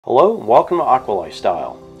Hello and welcome to Aqua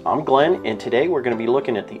Lifestyle. I'm Glenn and today we're going to be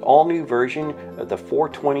looking at the all-new version of the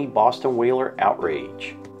 420 Boston Whaler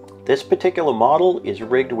Outrage. This particular model is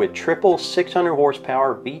rigged with triple 600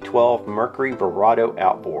 horsepower V-12 Mercury Verado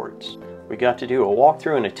outboards. We got to do a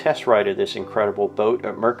walkthrough and a test ride of this incredible boat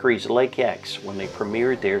at Mercury's Lake X when they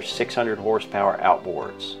premiered their 600 horsepower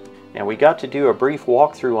outboards. Now we got to do a brief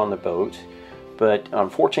walkthrough on the boat, but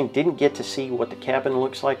unfortunately didn't get to see what the cabin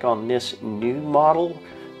looks like on this new model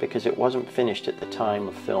because it wasn't finished at the time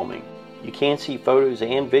of filming. You can see photos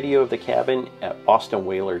and video of the cabin at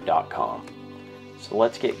bostonwhaler.com. So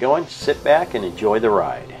let's get going, sit back and enjoy the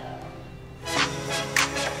ride.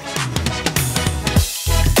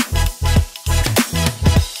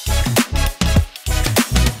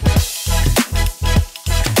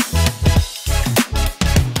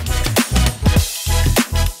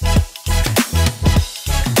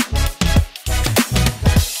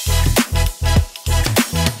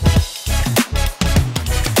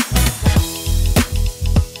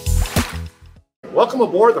 Welcome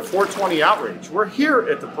aboard the 420 Outrage. We're here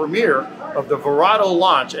at the premiere of the Verado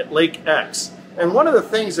launch at Lake X. And one of the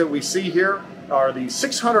things that we see here are the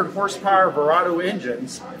 600 horsepower Verado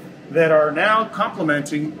engines that are now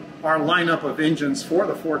complementing our lineup of engines for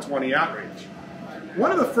the 420 Outrage.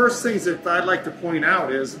 One of the first things that I'd like to point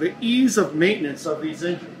out is the ease of maintenance of these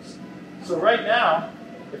engines. So right now,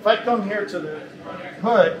 if I come here to the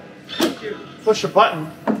hood, push a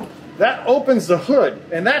button, that opens the hood,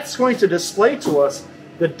 and that's going to display to us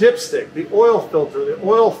the dipstick, the oil filter, the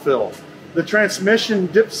oil fill, the transmission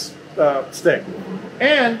dipstick.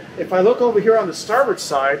 And if I look over here on the starboard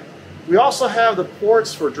side, we also have the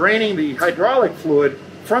ports for draining the hydraulic fluid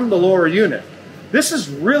from the lower unit. This is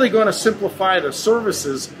really going to simplify the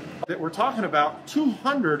services that we're talking about,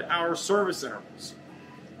 200-hour service intervals.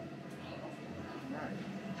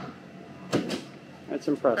 That's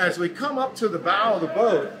impressive. As we come up to the bow of the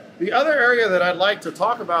boat, the other area that I'd like to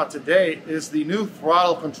talk about today is the new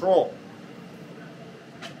throttle control.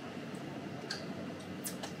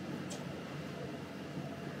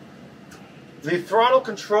 The throttle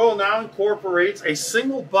control now incorporates a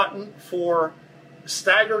single button for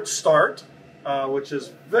staggered start, which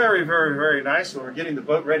is very, very, very nice when we're getting the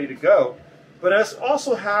boat ready to go. But it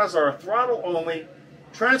also has our throttle-only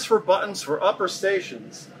transfer buttons for upper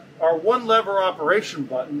stations, our one lever operation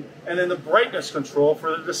button, and then the brightness control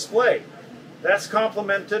for the display. That's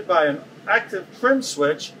complemented by an active trim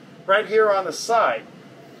switch right here on the side.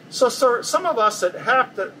 So some of us that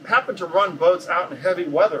happen to run boats out in heavy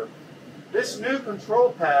weather, this new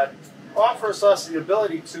control pad offers us the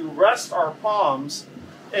ability to rest our palms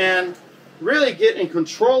and really get in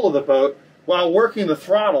control of the boat while working the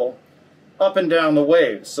throttle up and down the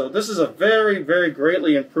waves. So this is a very, very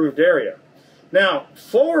greatly improved area. Now,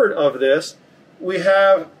 forward of this, we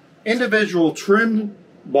have individual trim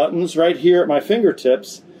buttons right here at my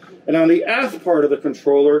fingertips. And on the aft part of the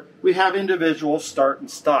controller, we have individual start and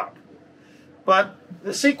stop. But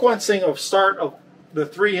the sequencing of start of the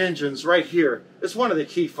three engines right here is one of the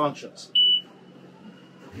key functions.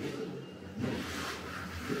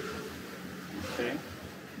 Okay.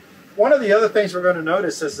 One of the other things we're going to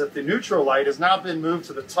notice is that the neutral light has now been moved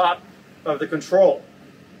to the top of the control.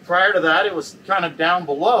 Prior to that, it was kind of down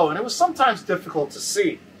below, and it was sometimes difficult to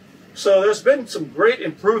see. So there's been some great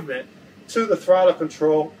improvement to the throttle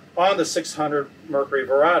control on the 600 Mercury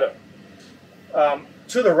Verado.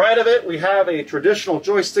 To the right of it, we have a traditional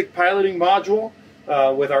joystick piloting module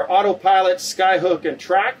with our autopilot, skyhook, and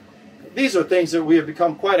track. These are things that we have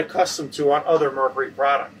become quite accustomed to on other Mercury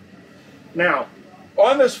products. Now,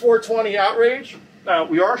 on this 420 Outrage,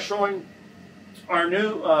 we are showing our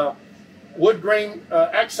new wood grain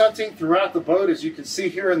accenting throughout the boat, as you can see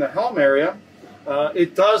here in the helm area.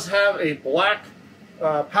 It does have a black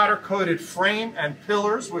powder-coated frame and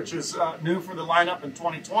pillars, which is new for the lineup in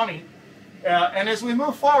 2020. And as we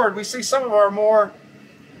move forward, we see some of our more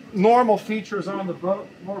normal features on the boat,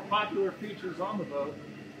 more popular features on the boat,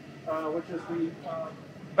 which is the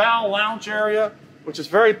bow lounge area, which is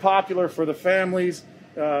very popular for the families.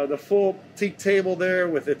 The full teak table there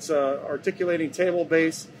with its articulating table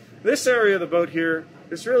base. This area of the boat here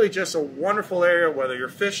is really just a wonderful area whether you're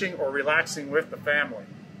fishing or relaxing with the family.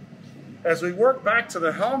 As we work back to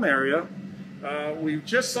the helm area, we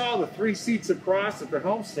just saw the three seats across at the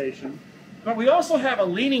helm station, but we also have a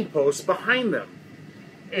leaning post behind them.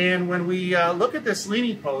 And when we look at this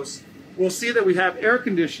leaning post, we'll see that we have air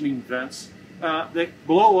conditioning vents that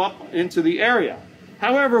blow up into the area.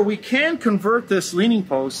 However, we can convert this leaning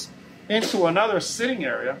post into another sitting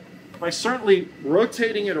area by certainly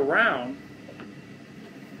rotating it around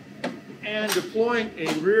and deploying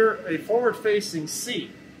a forward-facing seat.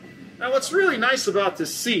 Now what's really nice about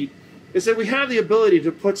this seat is that we have the ability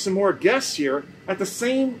to put some more guests here at the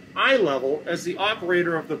same eye level as the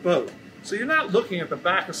operator of the boat. So you're not looking at the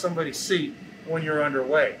back of somebody's seat when you're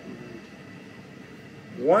underway.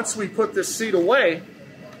 Once we put this seat away,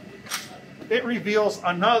 it reveals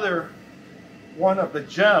another one of the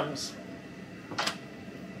gems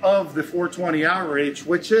of the 420 Outrage,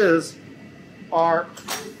 which is our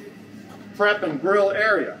prep and grill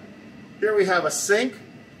area. Here we have a sink,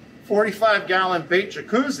 45-gallon bait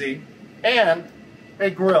jacuzzi, and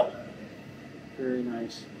a grill. Very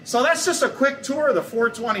nice. So that's just a quick tour of the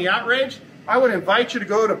 420 Outrage. I would invite you to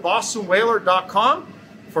go to bostonwhaler.com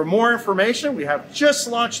for more information. We have just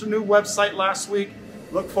launched a new website last week.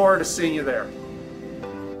 Look forward to seeing you there.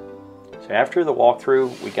 So after the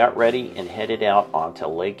walkthrough, we got ready and headed out onto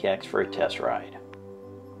Lake X for a test ride.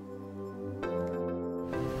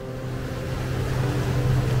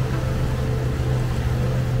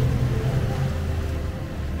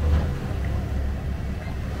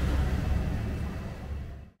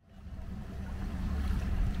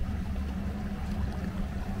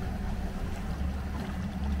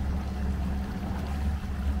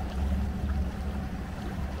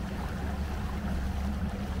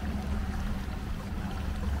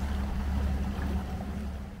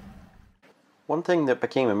 One thing that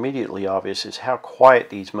became immediately obvious is how quiet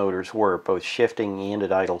these motors were, both shifting and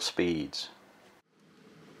at idle speeds.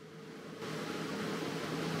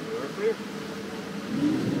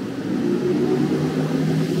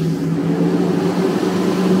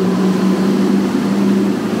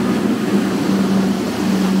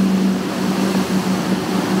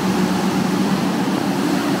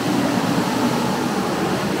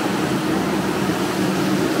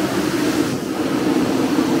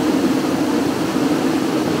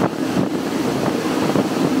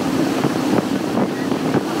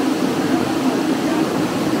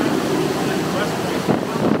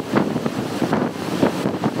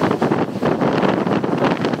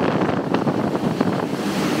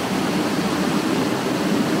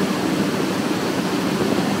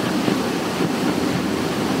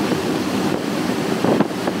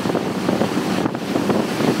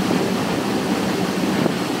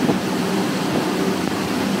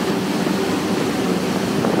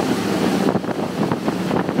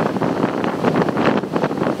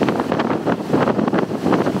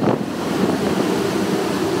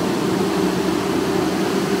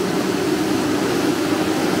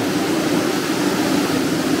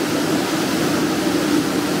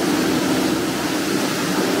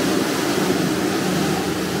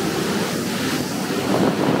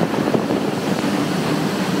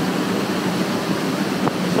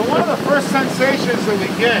 Sensations that we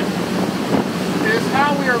get is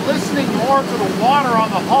how we are listening more to the water on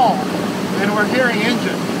the hull than we're hearing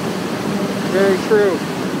engine. Very true.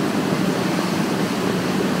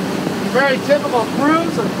 Very typical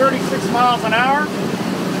cruise of 36 miles an hour.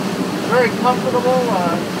 Very comfortable,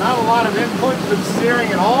 not a lot of input to the steering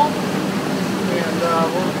at all. And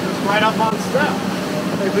we're just right up on step.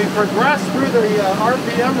 As we progress through the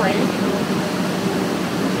RPM range,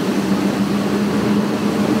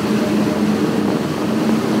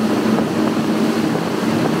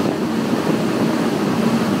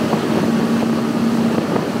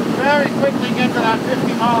 very quickly get to that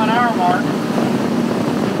 50-mile-an-hour mark.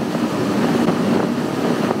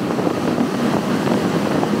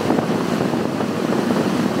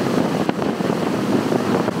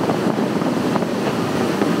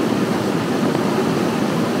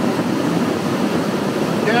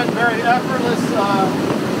 Again, very effortless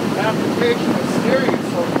application of steering and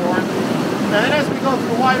so forth. And then as we go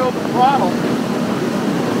through wide open throttle,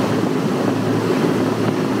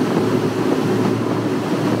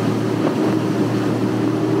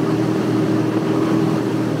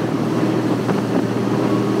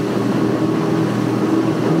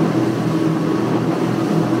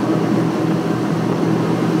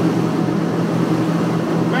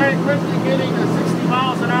 getting to 60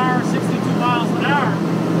 miles an hour, 62 miles an hour,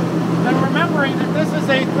 and remembering that this is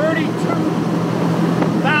a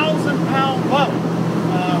 32,000-pound boat.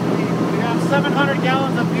 We have 700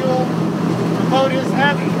 gallons of fuel. The boat is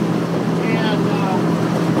heavy, and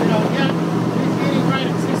you know, again, he's getting right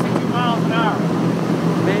at 62 miles an hour.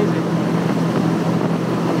 Amazing.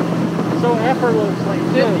 So effortlessly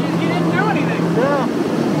too. He didn't do anything. Yeah.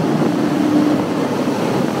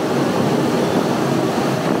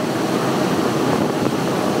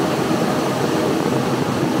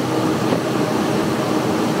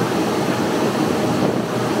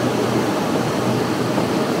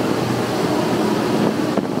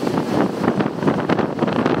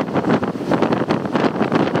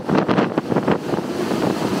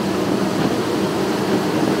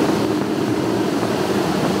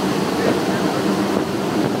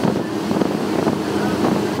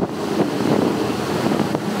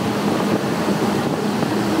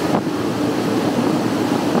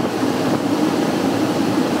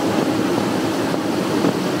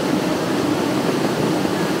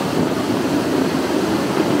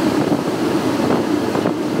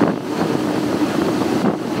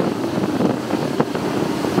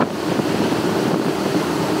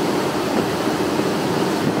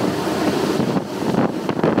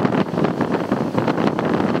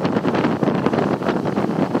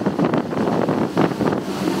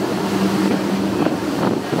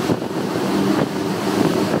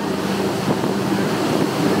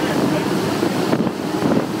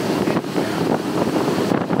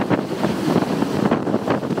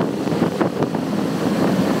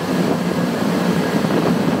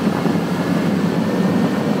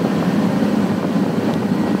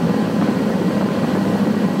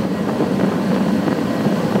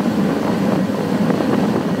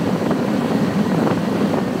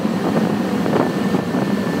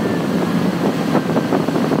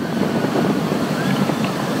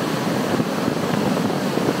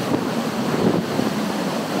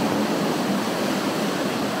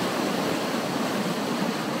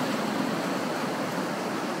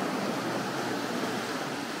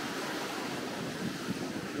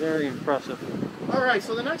 impressive. All right,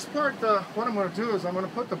 so the next part, what I'm going to do is I'm going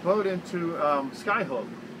to put the boat into skyhook.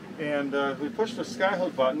 And we push the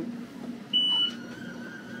skyhook button.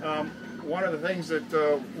 One of the things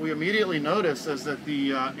that we immediately notice is that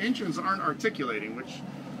the engines aren't articulating, which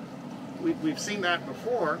we've seen that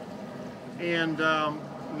before. And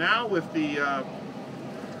now with the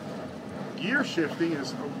gear shifting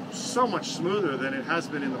is so much smoother than it has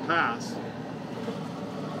been in the past.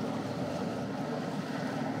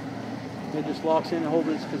 It just locks in and holds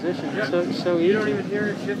its position. Yeah. So You don't even hear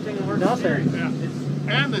it shifting or nothing. Yeah.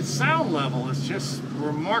 And the sound level is just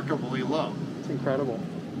remarkably low. It's incredible.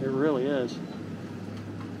 It really is.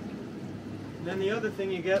 Then the other thing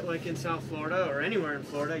you get, like in South Florida or anywhere in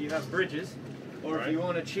Florida, you have bridges. Or Right. if you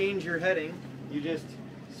want to change your heading, you just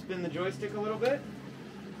spin the joystick a little bit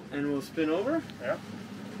and we'll spin over. Yeah.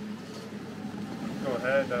 Go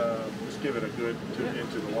ahead, just give it a good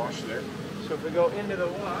into the wash there. So if we go into the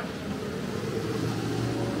wash,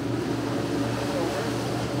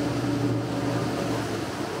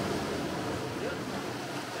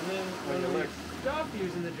 and then when we stop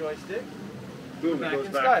using the joystick, Boom, back it goes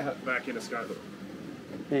in back, skyhook. back into skyhook.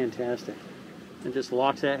 Fantastic. It just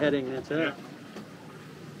locks that heading. That's it. Yeah.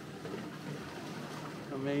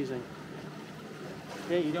 Amazing.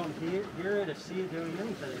 Yeah, you don't hear it or see it doing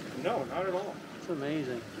anything. No, not at all. It's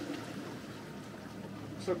amazing.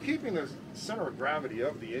 So keeping the center of gravity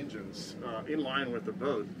of the engines in line with the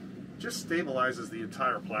boat just stabilizes the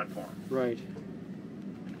entire platform. Right.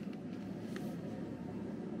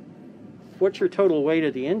 What's your total weight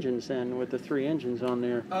of the engines then, with the 3 engines on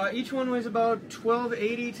there? each one weighs about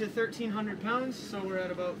 1,280 to 1,300 pounds, so we're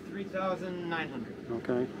at about 3,900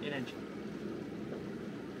 Okay. an engine.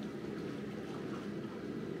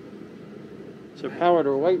 So power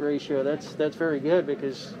to weight ratio, that's very good,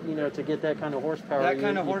 because, you know, to get that kind of horsepower. That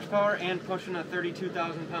kind of horsepower and pushing a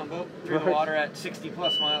 32,000 pound boat through the Right. water at 60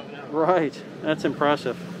 plus miles an hour. Right. That's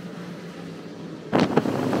impressive.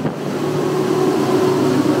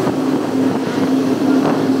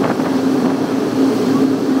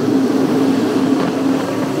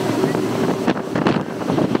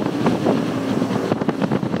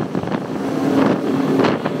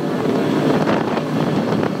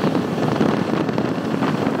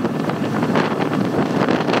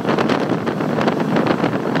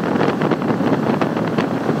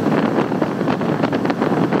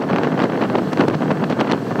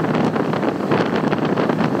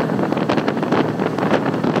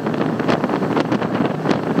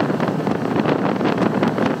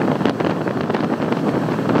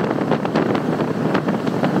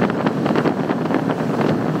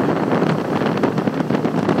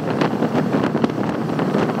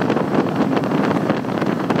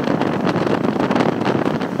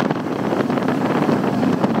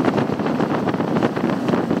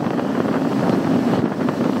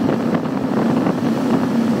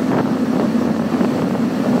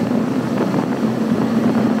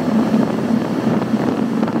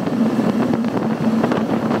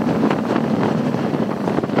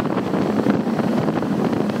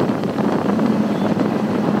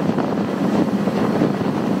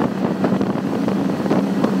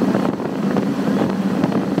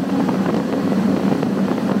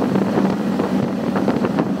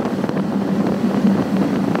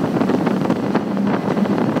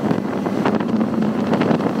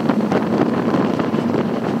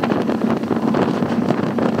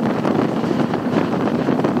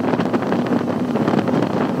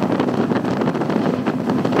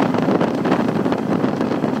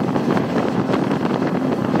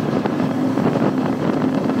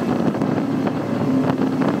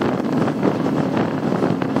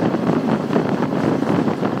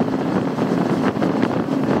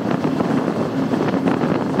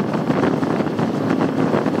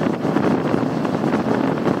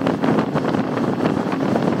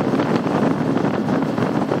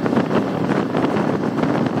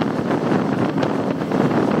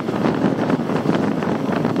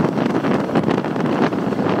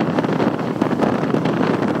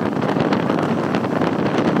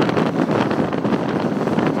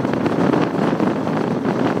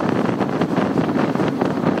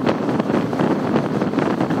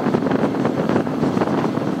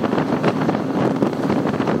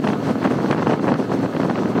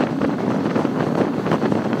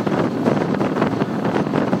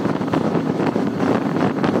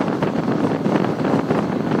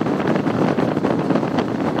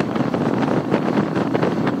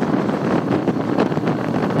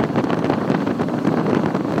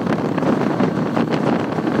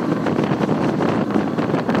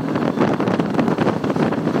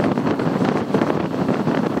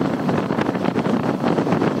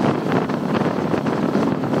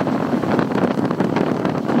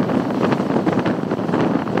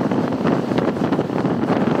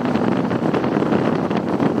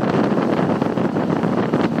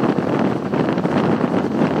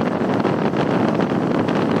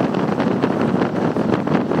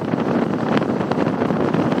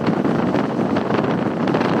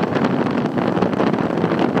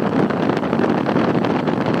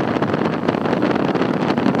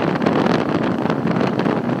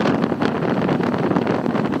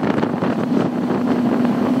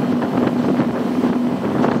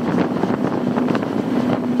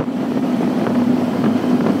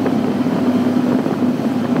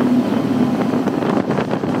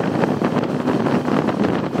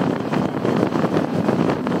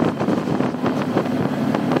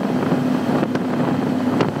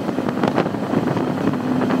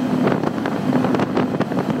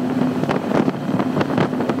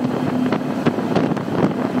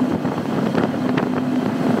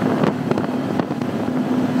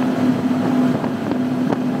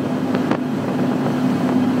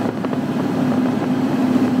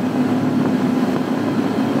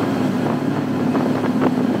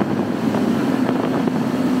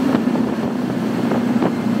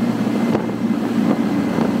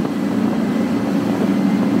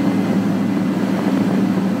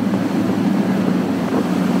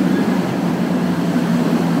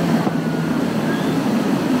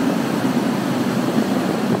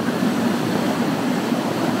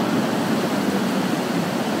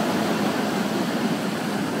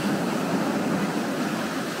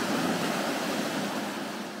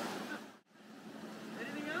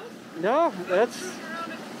 No, that's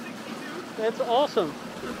awesome.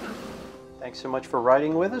 Thanks so much for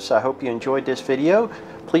riding with us. I hope you enjoyed this video.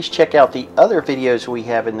 Please check out the other videos we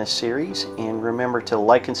have in this series, and remember to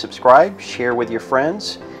like and subscribe, share with your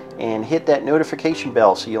friends, and hit that notification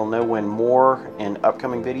bell so you'll know when more and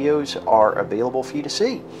upcoming videos are available for you to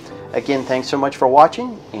see. Again, thanks so much for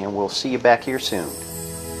watching, and we'll see you back here soon.